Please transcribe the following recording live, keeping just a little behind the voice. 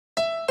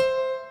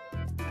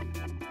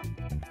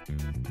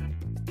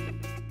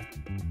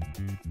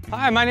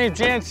Hi, my name's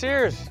Jan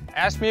Sears.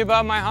 Ask me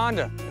about my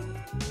Honda.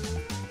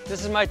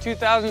 This is my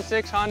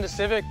 2006 Honda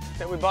Civic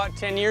that we bought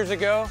 10 years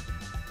ago.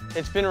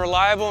 It's been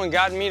reliable and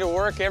gotten me to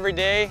work every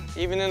day,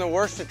 even in the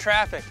worst of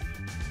traffic.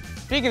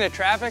 Speaking of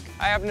traffic,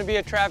 I happen to be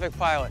a traffic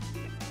pilot.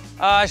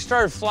 I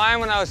started flying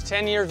when I was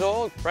 10 years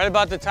old, right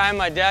about the time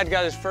my dad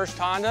got his first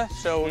Honda.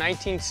 So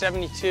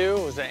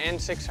 1972 was the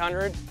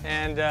N600,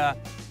 and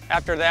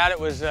after that it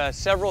was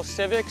several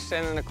Civics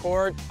and an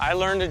Accord. I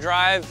learned to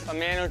drive a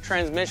manual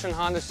transmission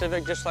Honda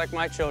Civic just like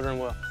my children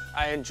will.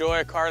 I enjoy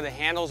a car that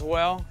handles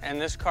well,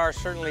 and this car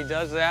certainly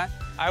does that.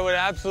 I would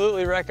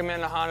absolutely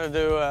recommend a Honda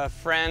to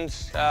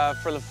friends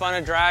for the fun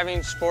of driving,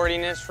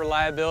 sportiness,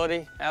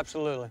 reliability,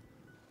 absolutely.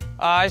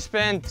 I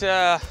spent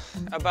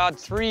about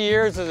 3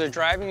 years as a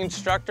driving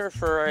instructor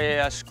for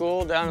a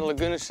school down in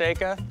Laguna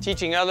Seca,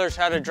 teaching others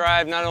how to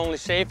drive not only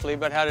safely,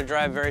 but how to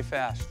drive very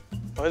fast.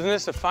 Well, isn't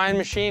this a fine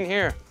machine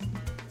here?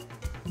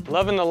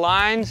 Loving the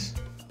lines.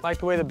 Like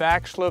the way the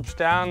back slopes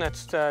down.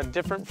 That's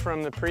different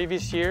from the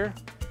previous year.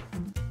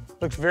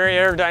 Looks very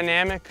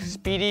aerodynamic,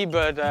 speedy,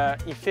 but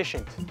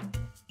efficient.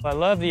 I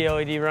love the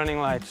LED running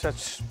lights.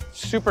 That's a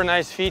super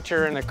nice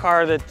feature in a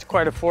car that's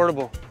quite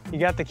affordable. You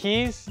got the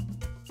keys?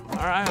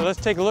 All right, let's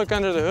take a look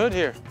under the hood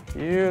here.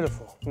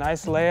 Beautiful,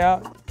 nice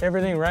layout,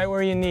 everything right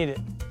where you need it.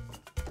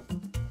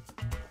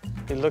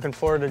 Be looking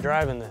forward to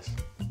driving this.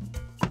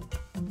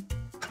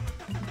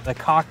 The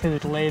cockpit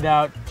is laid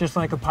out just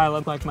like a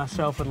pilot like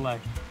myself would like.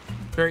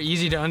 Very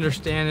easy to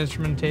understand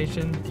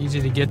instrumentation,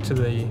 easy to get to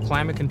the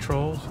climate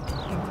controls.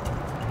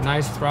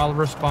 Nice throttle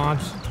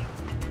response.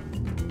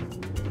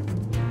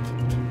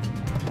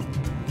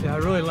 Yeah, I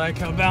really like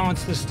how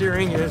balanced the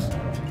steering is.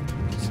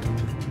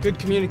 Good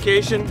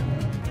communication.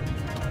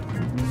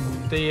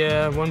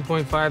 The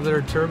 1.5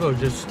 liter turbo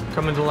just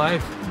coming to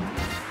life.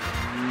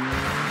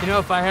 You know,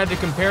 if I had to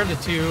compare the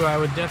two, I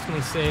would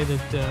definitely say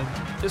that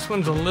this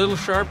one's a little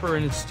sharper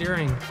in its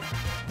steering.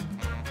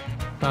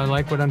 I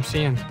like what I'm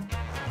seeing.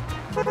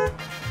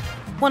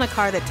 Want a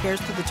car that tears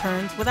through the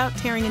turns without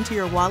tearing into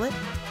your wallet?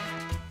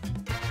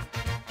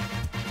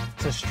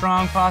 It's a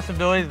strong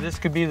possibility that this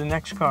could be the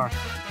next car.